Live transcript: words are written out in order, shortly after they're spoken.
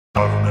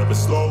I don't ever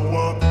slow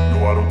up,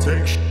 no I don't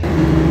take shit.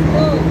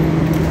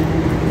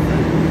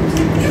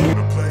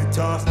 Wanna play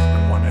tough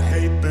and wanna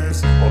hate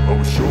this, I'll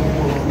always show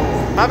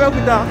up.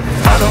 Abeokuta.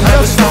 I don't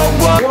ever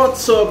slow up.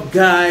 What's up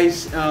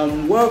guys,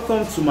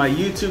 welcome to my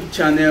YouTube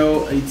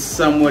channel. It's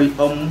Samuel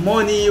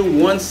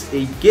OMONIYI once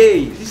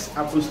again. This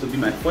happens to be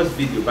my first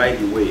video, by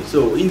the way.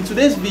 So in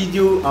today's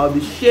video I'll be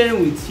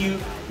sharing with you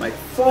my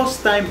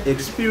first time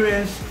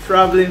experience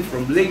traveling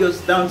from Lagos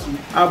down to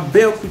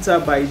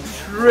Abeokuta by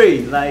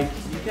train. Like,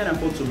 you can't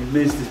afford to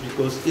miss this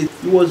because it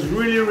was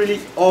really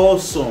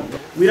awesome.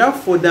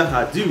 Without further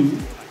ado,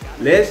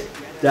 let's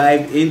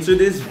dive into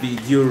this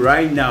video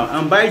right now.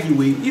 And by the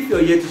way, if you're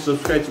yet to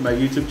subscribe to my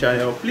YouTube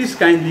channel, please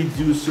kindly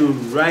do so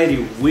right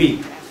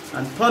away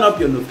and turn up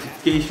your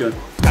notification.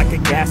 I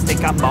could gas,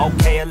 think I'm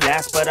okay at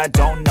last, but I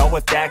don't know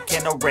if that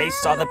can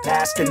erase all the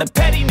past and the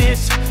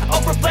pettiness. A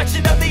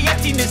reflection of the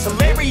emptiness,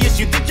 hilarious.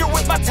 You think you're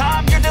with my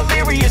time, you're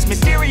delirious.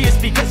 Mysterious,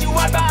 because you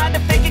hide behind a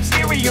fake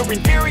exterior.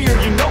 Inferior,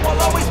 you know I'll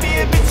always be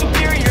a bit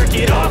superior.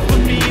 Get off of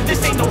me,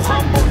 this ain't no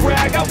humble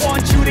brag. I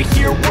want you to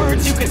hear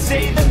words, you can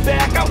say them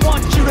back. I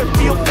want you to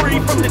feel free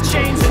from the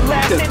chains that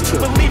last, and to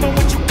believe in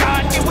what you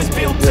got, it was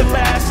built to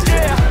last,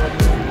 yeah.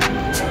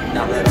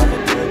 Now that I've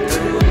been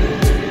through,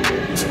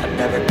 I've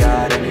never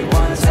got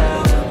anyone's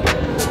help.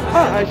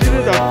 I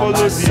shouldn't have followed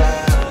this. I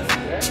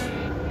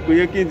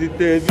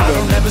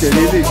don't ever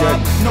slow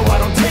up, no I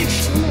don't take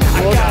shit.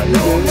 I got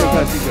no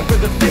love for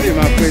the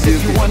fakeness.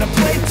 If you wanna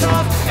play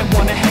tough and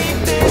wanna hate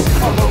this,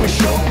 I'll always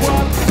show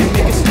up and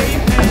make a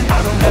statement. I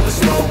don't ever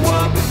slow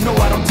up, no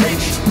I don't take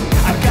shit.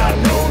 I got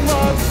no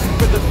love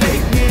for the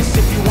fakeness.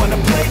 If you wanna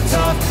play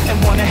tough and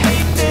wanna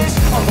hate this,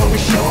 I'll always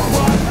show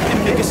up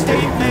and make a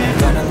statement.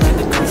 Gonna learn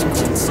the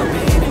consequence of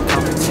being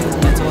incompetent.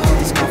 Mental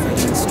health is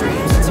confidence,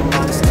 dreams into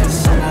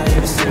modestness. I'm not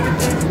here to save the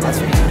day, that's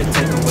for you to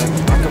take away.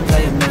 I can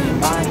play a million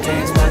mind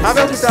games, but it's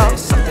better to say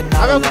something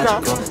not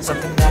illogical,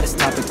 something that is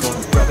topical.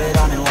 Rub it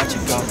on and watch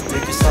it go.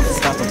 Make yourself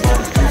unstoppable.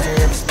 Dreams are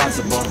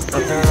irresponsible,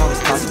 but they're always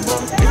possible.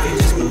 If you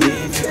just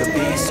believe, you could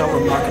be so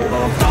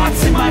remarkable.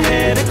 Thoughts in my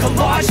head, a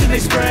collage and they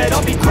spread.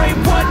 I'll be great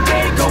one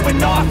day,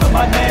 going off of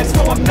my meds.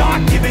 No, I'm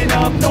not giving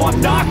up, no,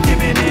 I'm not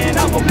giving in.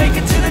 I will make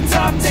it to the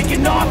top,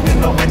 taking off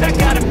in the wind. I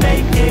gotta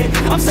make it.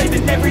 I'm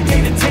saving every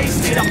day to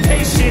taste it. I'm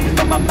patient,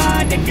 but my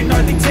mind, it can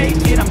hardly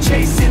take it. I'm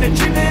chasing a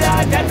dream that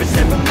I've had for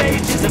several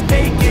ages. I'm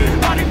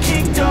vacant, on a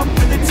kingdom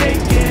for the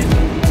taking.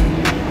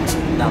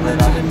 Now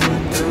that I've been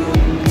through,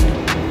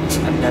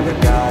 I've never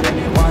got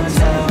anyone's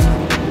help.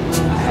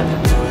 I had to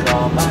do it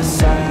all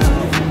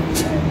myself.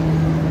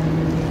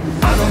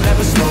 I don't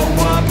ever slow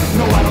up,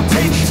 no I don't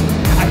take shit.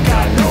 I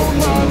got no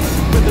love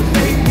for the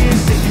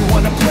fakeness. If you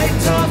wanna play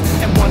tough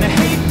and wanna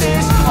hate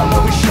this, I'll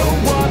always show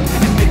up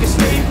and make a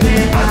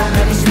statement. I don't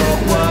ever slow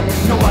up,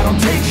 no I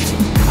don't take shit.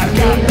 I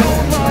got no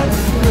love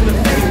for the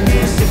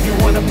fakeness. If you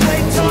wanna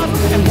play tough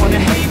and wanna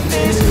hate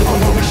this,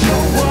 I'll always show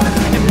up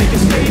and make a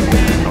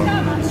statement.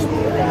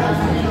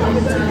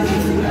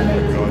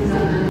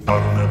 I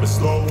don't ever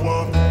slow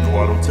up, no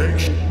I don't take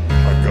shit.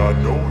 I got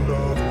no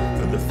love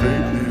for the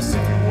fakeness.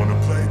 If you wanna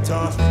play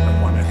tough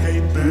and wanna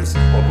hate this,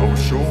 I'll always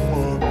show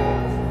up.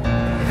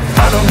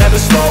 I don't ever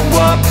slow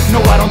up,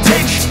 no I don't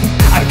take shit.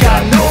 I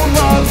got no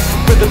love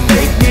for the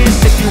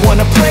fakeness. If you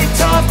wanna play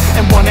tough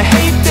and wanna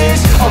hate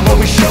this, I'll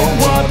always show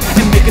up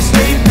and make a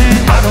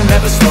statement. I don't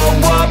ever slow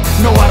up,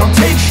 no I don't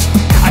take shit.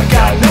 I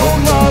got no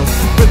love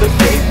for the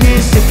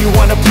fakeness. If you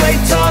wanna play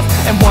tough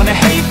and wanna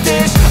hate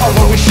this, I'll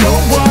always show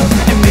up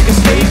and make a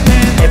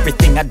statement.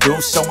 Everything I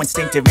do so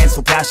instinctive and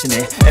so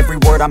passionate. Every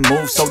word I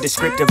move so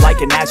descriptive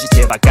like an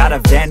adjective. I got a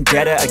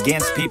vendetta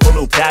against people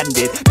who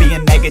patented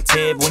being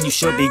negative when you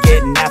should be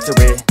getting after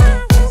it.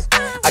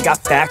 I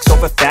got facts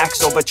over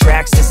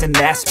tracks, this and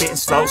that. Spitting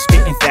slow,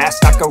 spitting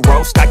fast. I could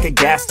roast, I could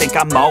gas. Think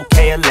I'm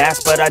okay at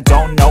last, but I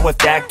don't know if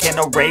that can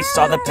erase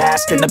all the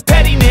past and the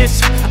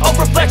pettiness. A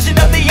reflection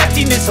of the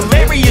emptiness,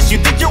 hilarious. You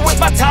think you're with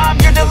my time,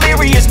 you're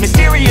delirious.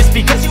 Mysterious,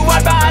 because you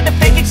hide behind a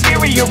fake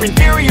exterior.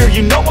 Inferior,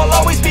 you know I'll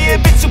always be a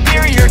bit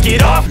superior.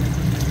 Get off.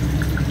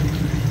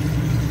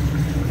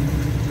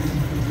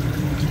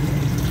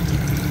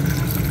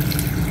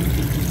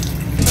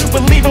 To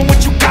believe in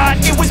what you got,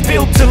 it was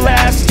built to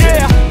last,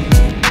 yeah.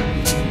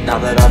 Now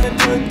that I've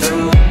been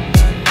through,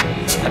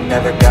 I've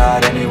never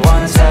got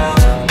anyone's help.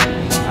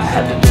 I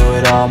had to do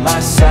it all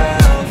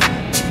myself.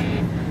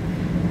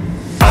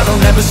 I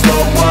don't ever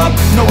slow up,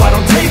 no I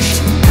don't take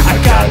shit. I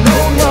got no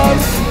love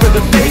for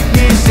the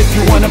fakeness. If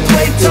you wanna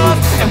play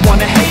tough and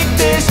wanna hate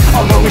this,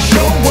 I'll always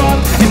show up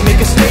and make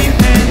a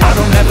statement. I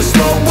don't ever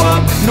slow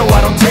up, no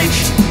I don't take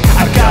shit.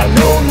 I got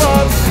no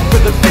love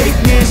for the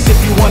fakeness. If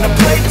you wanna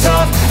play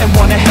tough and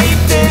wanna hate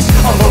this,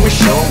 I'll always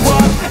show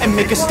up and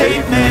make a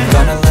statement.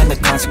 Gonna learn the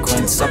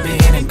consequence of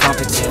being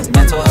incompetent.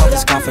 Mental health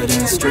is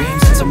confidence,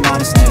 dreams into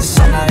modestness.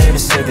 I'm not here to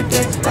save the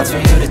day, that's for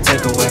you to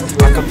take away.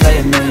 I could play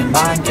a million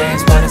mind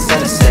games, but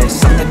instead I say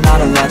something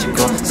not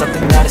illogical,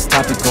 something that is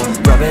topical.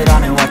 Rub it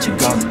on and watch it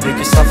go. Make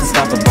yourself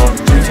unstoppable.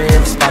 Dreams are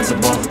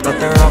irresponsible,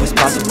 but they're always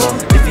possible.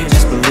 If you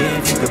just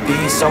believe, you could be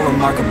so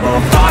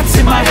remarkable. Thoughts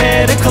in my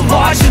head, a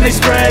collage and they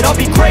spread. I'll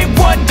be great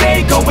one day,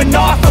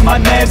 going off of my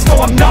meds. No,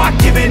 I'm not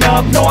giving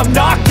up, no, I'm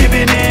not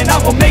giving in. I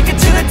will make it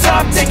to the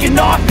top, taking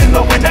off in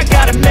the wind. I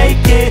gotta make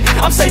it,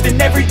 I'm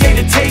saving every day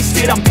to taste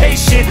it. I'm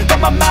patient, but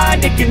my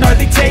mind, it can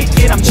hardly take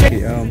it. I'm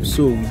okay,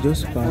 so we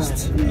just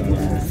passed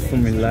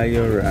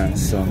Fumilayo and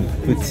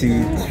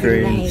Sankuti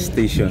train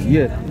station.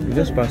 Yeah, we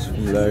just passed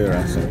Fumilayo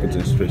and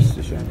Sankuti train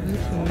station.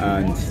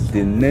 And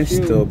the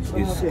next stop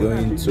is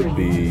going to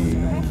be,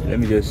 let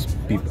me just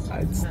peep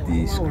at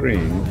the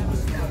screen.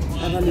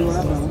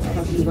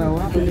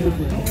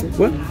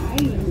 What?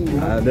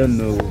 I don't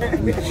know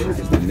which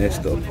is the next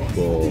stop,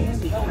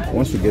 but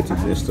once we get to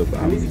the next stop,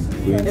 I'm going to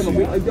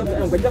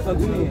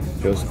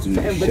just do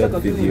a short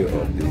video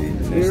of the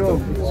next stop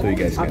so you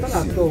guys can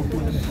see.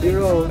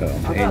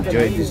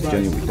 Enjoy this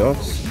journey with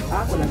us.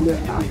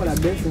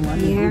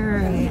 Yeah,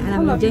 and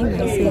I'm enjoying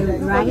myself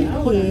right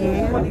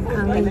here.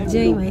 I'm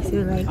enjoying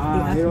myself, like the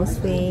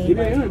atmosphere.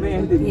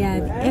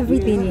 Yeah,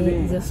 everything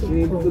is just so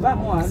cool.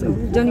 So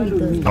journey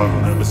with us.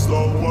 I'll never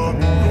slow up,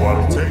 no I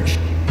don't take shit.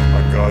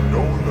 I got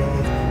no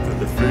love for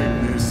the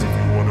fakeness. If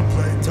you wanna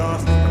play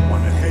tough and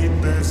wanna hate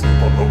this,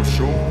 I'll always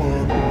show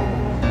up.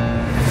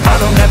 I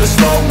don't ever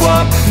slow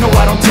up, no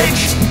I don't take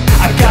shit.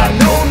 I got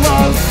no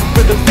love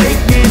for the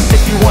fakeness.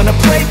 If you wanna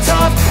play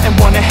tough and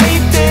wanna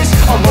hate this,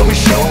 I'll always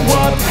show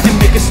up and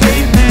make a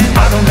statement.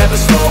 I don't ever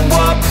slow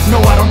up, no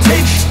I don't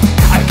take shit.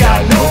 I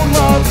got no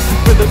love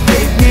for the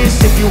fakeness.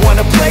 If you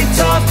wanna play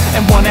tough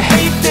and wanna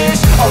hate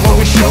this, I'll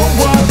always show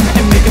up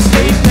and make a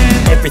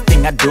statement.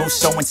 Everything I do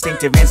so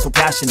instinctive and so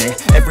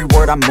passionate. Every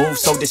word I move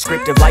so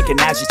descriptive like an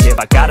adjective.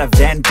 I got a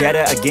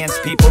vendetta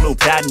against people who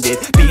patented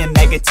being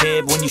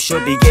negative when you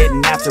should be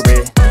getting after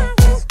it.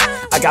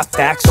 I got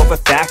facts over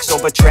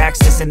tracks,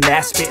 this and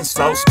that. Spitting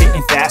slow,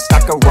 spitting fast.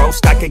 I could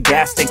roast, I could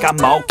gas. Think I'm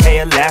okay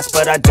at last,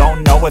 but I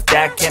don't know if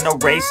that can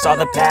erase all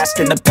the past.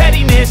 And the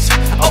pettiness,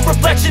 a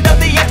reflection of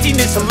the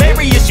emptiness.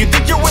 Hilarious, you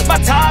think you're worth my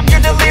time,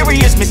 you're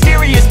delirious.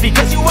 Mysterious,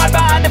 because you hide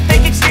behind a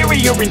fake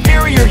exterior.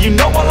 Inferior, you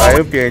know I'll I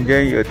hope you're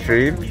enjoying your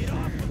trip.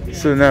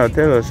 So now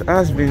tell us,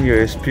 how's been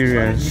your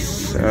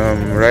experience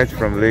right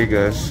from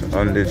Lagos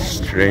on this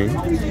train?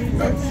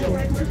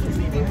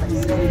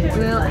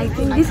 Well, I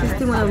think this is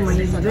still one of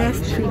my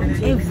best trips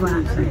ever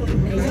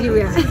in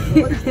Nigeria.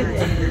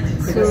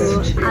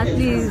 So at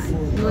least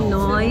no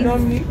noise,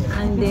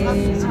 and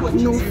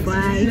then no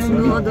fights,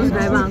 no all those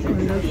driver and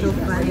conductor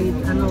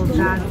fights and all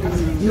that.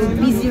 No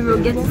busy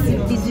road, get to see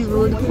busy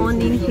road,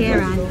 horning here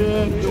and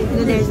there.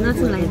 No, there's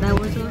nothing like that.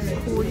 We're just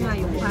cool, you and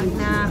your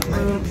partner,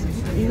 or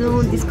you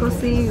know,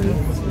 discussing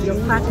with your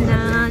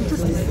partner,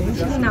 just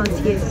chilling out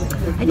here.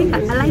 I think I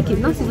like it,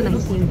 not even I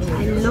think.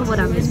 I love what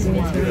I'm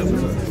experiencing right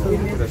now. So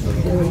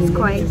it's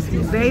quite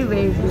very,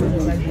 very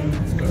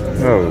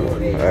good.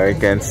 Oh, I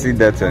can see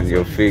that on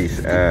your face.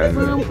 And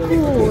well, I'm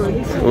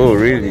cold. Oh,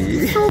 really?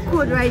 It's so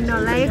cold right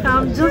now, like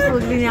I'm just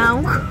holding it,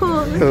 I'm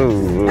cold.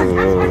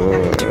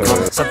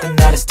 something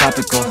that is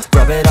topical.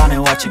 Rub it on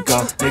and watch it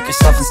go. Make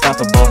yourself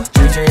unstoppable.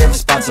 Dreams are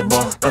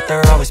irresponsible, but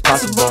they're always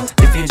possible.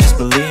 If you just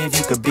believe,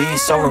 you could be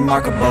so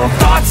remarkable.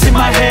 Thoughts in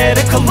my head,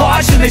 a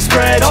collage and they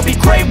spread. I'll be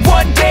great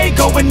one day,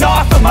 going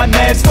off of my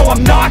meds. No,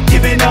 I'm not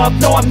giving up,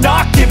 no, I'm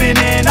not giving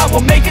in. I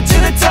will make it to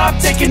the top,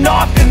 taking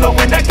off in the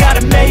wind. I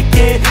gotta make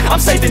it, I'm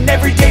saving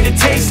every day to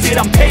taste it.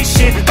 I'm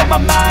patient, but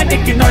my mind,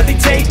 it can hardly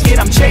take it.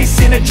 I'm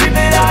chasing a dream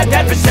that I've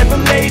had for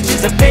several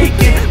ages. A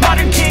vacant,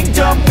 modern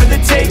kingdom for the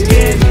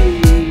taking.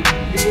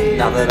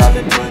 Now that I've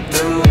been put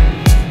through,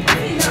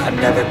 I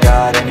never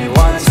got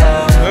anyone's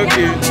help.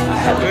 I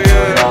had to do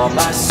it all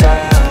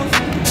myself.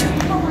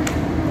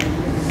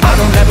 I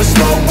don't ever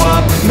slow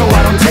up, no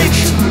I don't take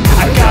shit.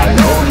 I got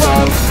no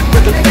love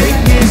for the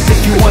fakeness.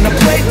 If you wanna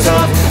play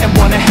tough and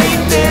wanna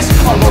hate this,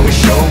 I'll always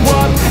show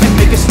up and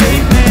make a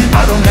statement.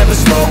 I don't ever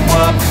slow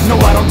up, no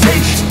I don't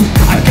take shit.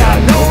 I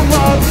got no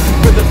love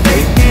for the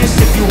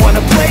fakeness. If you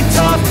wanna play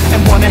tough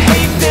and wanna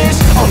hate this,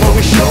 I'll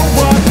always show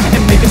up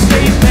and make a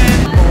statement.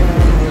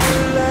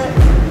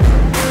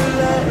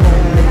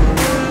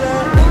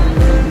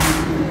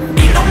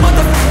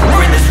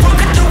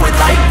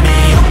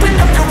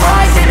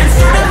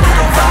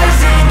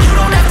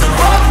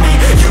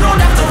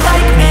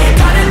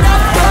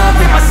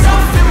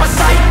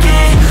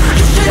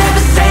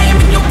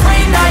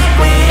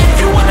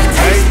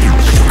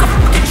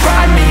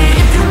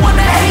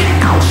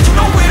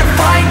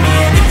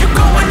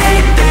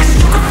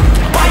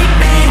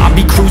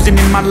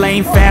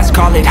 Lane fast,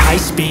 call it high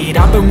speed.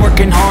 I've been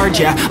working hard,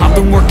 yeah, I've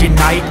been working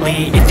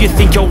nightly. If you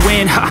think you'll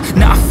win, ha,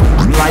 not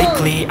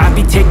likely. I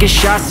be taking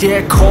shots,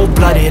 yeah,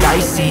 cold-blooded,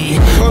 icy.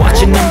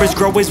 Watching numbers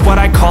grow is what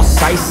I call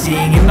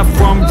sightseeing. In the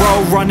front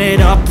row, run it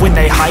up when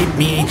they hype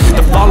me.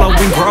 The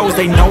following grows,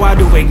 they know how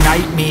to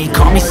ignite me.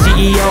 Call me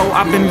CEO,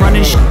 I've been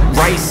running shit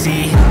right,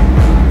 see.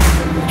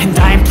 And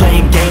I ain't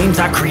playing games,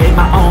 I create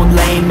my own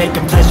lane,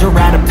 making pleasure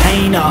out of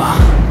pain,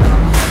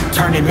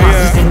 turning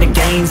losses into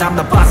gains. I'm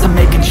the boss, I'm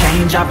making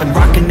change. I've been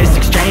rocking this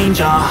exchange,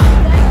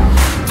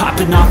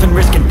 popping off and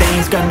risking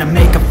things. Gonna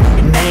make a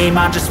f***ing name.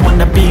 I just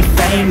wanna be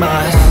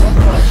famous,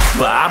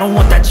 but I don't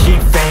want that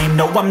cheap fame.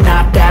 No, I'm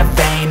not that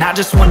vain. I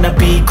just wanna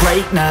be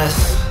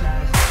greatness.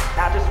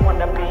 I just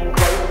wanna be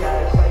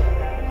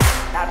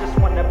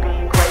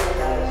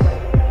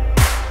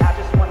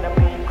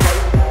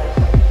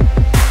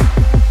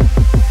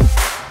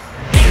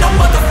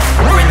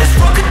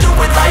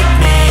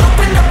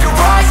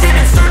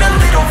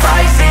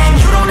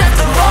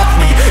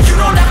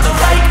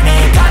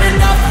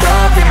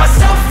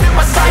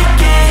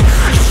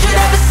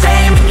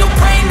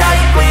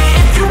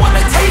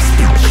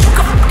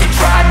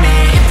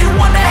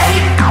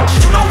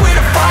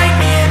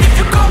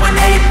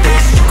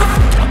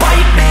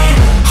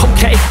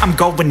I'm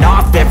going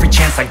off every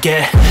chance I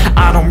get.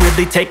 I don't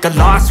really take a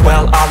loss,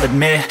 well, I'll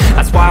admit.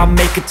 That's why I'll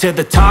make it to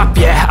the top,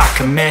 yeah, I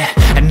commit.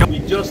 And no, we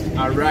just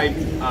arrived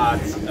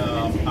at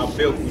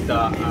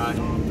Abeokuta,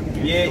 and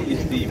here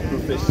is the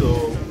Professor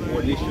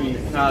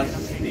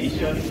Wolishuika's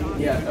station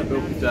here at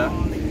Abeokuta.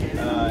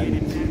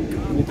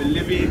 We'll be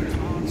leaving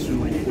to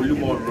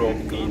Olumo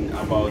Rock in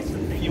about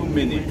a few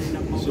minutes,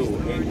 so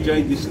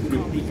enjoy this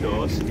trip with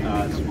us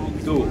as we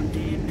go.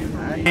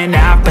 and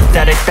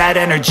apathetic, that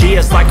energy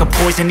is like a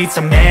poison, needs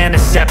some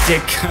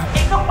antiseptic.